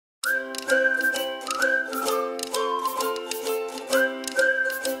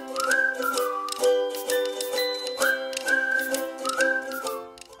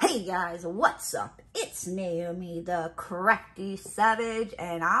guys, what's up? It's Naomi, the Crafty Savage,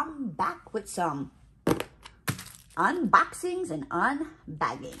 and I'm back with some unboxings and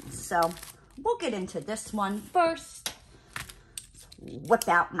unbaggings. So we'll get into this one first. Whip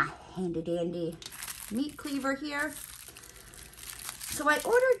out my handy dandy meat cleaver here. So I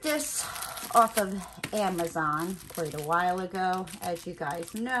ordered this off of Amazon quite a while ago. As you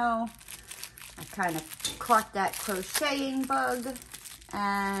guys know, I kind of caught that crocheting bug.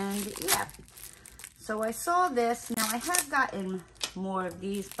 And yeah, so I saw this. Now I have gotten more of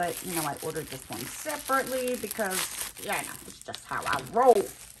these, but you know, I ordered this one separately because, yeah, I know, it's just how I roll.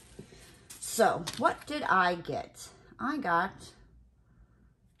 So what did I get? I got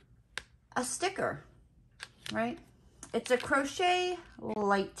a sticker, right? It's a crochet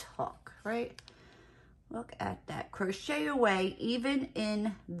light hook, right? Look at that. Crochet away even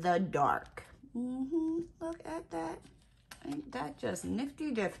in the dark. Look at that. Ain't that just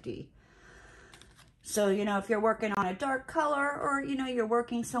nifty-difty? So, you know, if you're working on a dark color or, you know, you're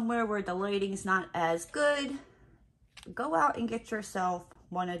working somewhere where the lighting's not as good, go out and get yourself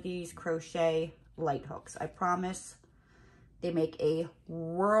one of these crochet light hooks. I promise they make a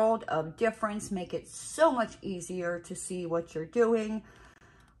world of difference, make it so much easier to see what you're doing.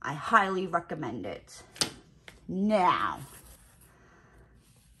 I highly recommend it. Now,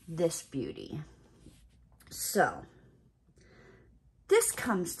 this beauty. So, this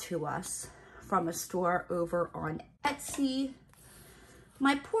comes to us from a store over on Etsy.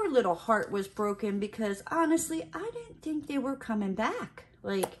 My poor little heart was broken because honestly, I didn't think they were coming back.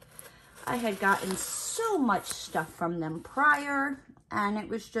 Like, I had gotten so much stuff from them prior, and it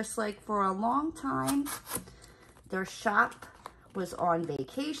was just like for a long time, their shop was on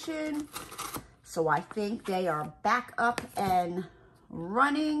vacation. So I think they are back up and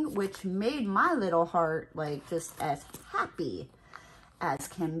running, which made my little heart like just as happy as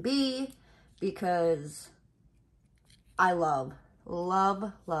can be, because I love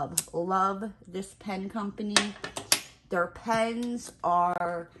this pen company. Their pens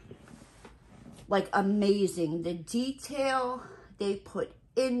are like amazing. The detail they put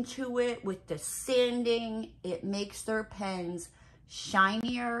into it with the sanding, it makes their pens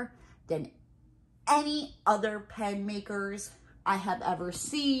shinier than any other pen makers I have ever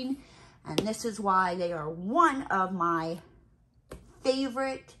seen. And this is why they are one of my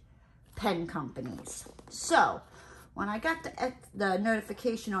favorite pen companies. So when I got the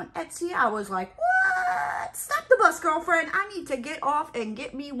notification on Etsy, I was like, what? Stop the bus, girlfriend. I need to get off and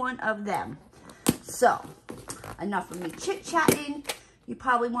get me one of them. So enough of me chit-chatting. You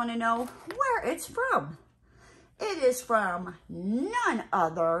probably want to know where it's from. It is from none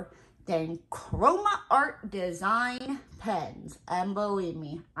other than Chroma Art Design pens. And believe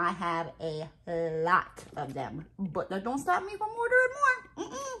me, I have a lot of them, but that don't stop me from ordering more.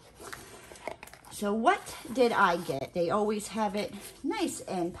 So what did I get? They always have it nice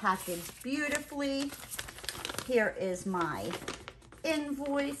and packaged beautifully. Here is my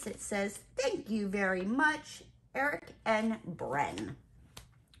invoice. It says, thank you very much, Eric and Bren.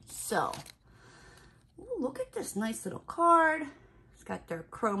 So, ooh, look at this nice little card. It's got their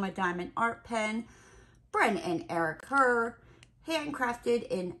Chroma Diamond Art Pen. Bren and Eric Herr, handcrafted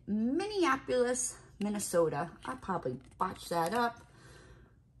in Minneapolis, Minnesota. I probably botched that up.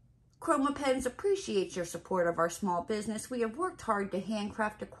 Chroma Pens appreciates your support of our small business. We have worked hard to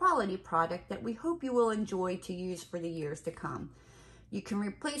handcraft a quality product that we hope you will enjoy to use for the years to come. You can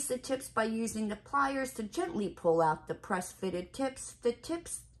replace the tips by using the pliers to gently pull out the press-fitted tips. The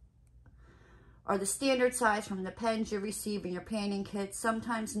tips are the standard size from the pens you receive in your painting kits.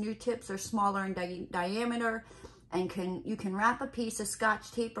 Sometimes new tips are smaller in diameter, and you can wrap a piece of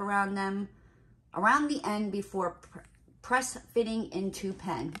Scotch tape around the end before press fitting into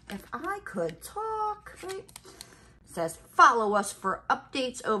pen. If I could talk, right? It says, follow us for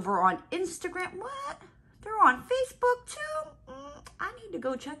updates over on Instagram. What? They're on Facebook too? I need to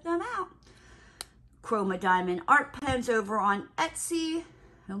go check them out. Chroma Diamond Art Pens over on Etsy.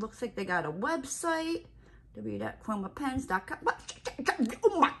 It looks like they got a website, www.chromapens.com.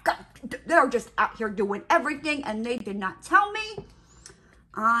 Oh my God, they're just out here doing everything, and they did not tell me.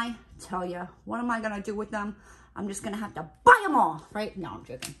 I tell you, what am I gonna do with them? I'm just gonna have to buy them all, right? No, I'm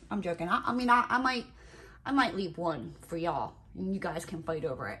joking. I'm joking. I mean, I might leave one for y'all, and you guys can fight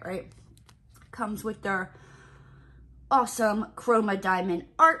over it, right? Comes with their awesome Chroma Diamond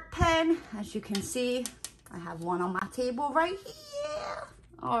Art Pen. As you can see, I have one on my table right here.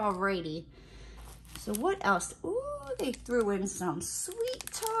 Alrighty. So what else? Ooh, they threw in some sweet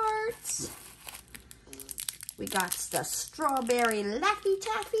tarts. We got the strawberry Laffy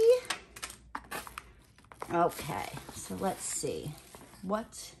Taffy. Okay, so let's see.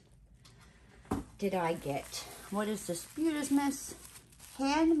 What did I get? What is this? Beautismus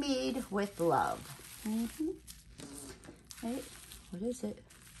Handmade with Love. Right, what is it?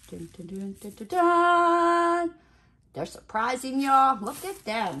 Dun, dun, dun, dun, dun, dun. They're surprising y'all. Look at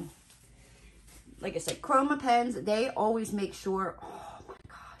them. Like I said, Chroma pens, they always make sure, oh my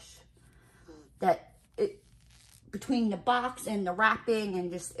gosh, that it, between the box and the wrapping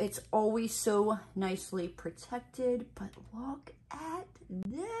and just, it's always so nicely protected. But look at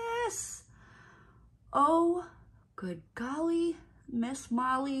this. Oh, good golly, Miss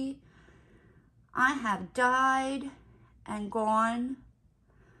Molly. I have died and gone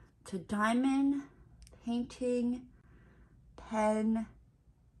to diamond painting pen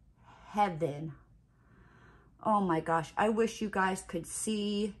heaven. Oh my gosh, I wish you guys could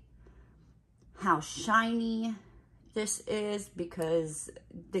see how shiny this is, because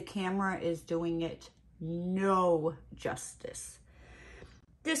the camera is doing it no justice.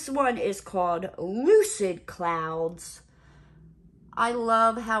 This one is called Lucid Clouds. I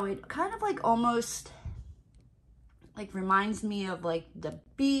love how it kind of like almost like reminds me of like the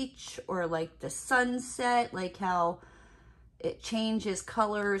beach or like the sunset, like how it changes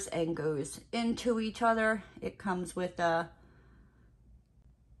colors and goes into each other. It comes with a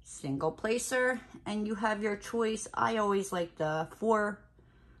single placer and you have your choice. I always like the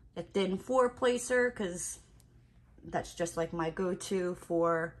thin 4 placer because that's just like my go-to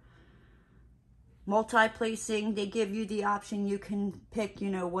for multi-placing. They give you the option, you can pick, you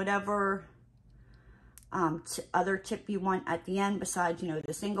know, whatever other tip you want at the end besides, you know,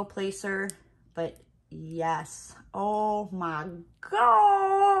 the single placer. But yes, oh my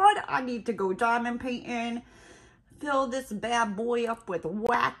God, I need to go diamond painting, fill this bad boy up with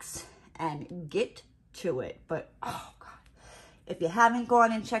wax and get to it. But oh God, if you haven't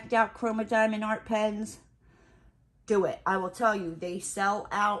gone and checked out Chroma Diamond Art Pens, do it. I will tell you, they sell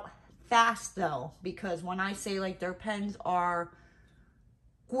out fast though, because when I say like their pens are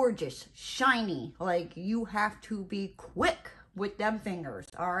gorgeous, shiny, like you have to be quick with them fingers,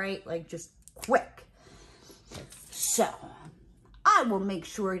 all right? Like just quick. So I will make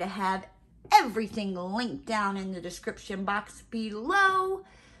sure to have everything linked down in the description box below.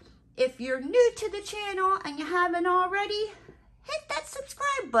 If you're new to the channel and you haven't already, hit that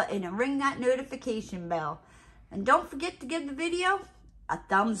subscribe button and ring that notification bell. And don't forget to give the video a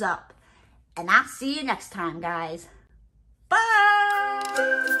thumbs up. And I'll see you next time, guys.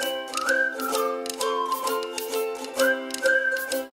 Bye!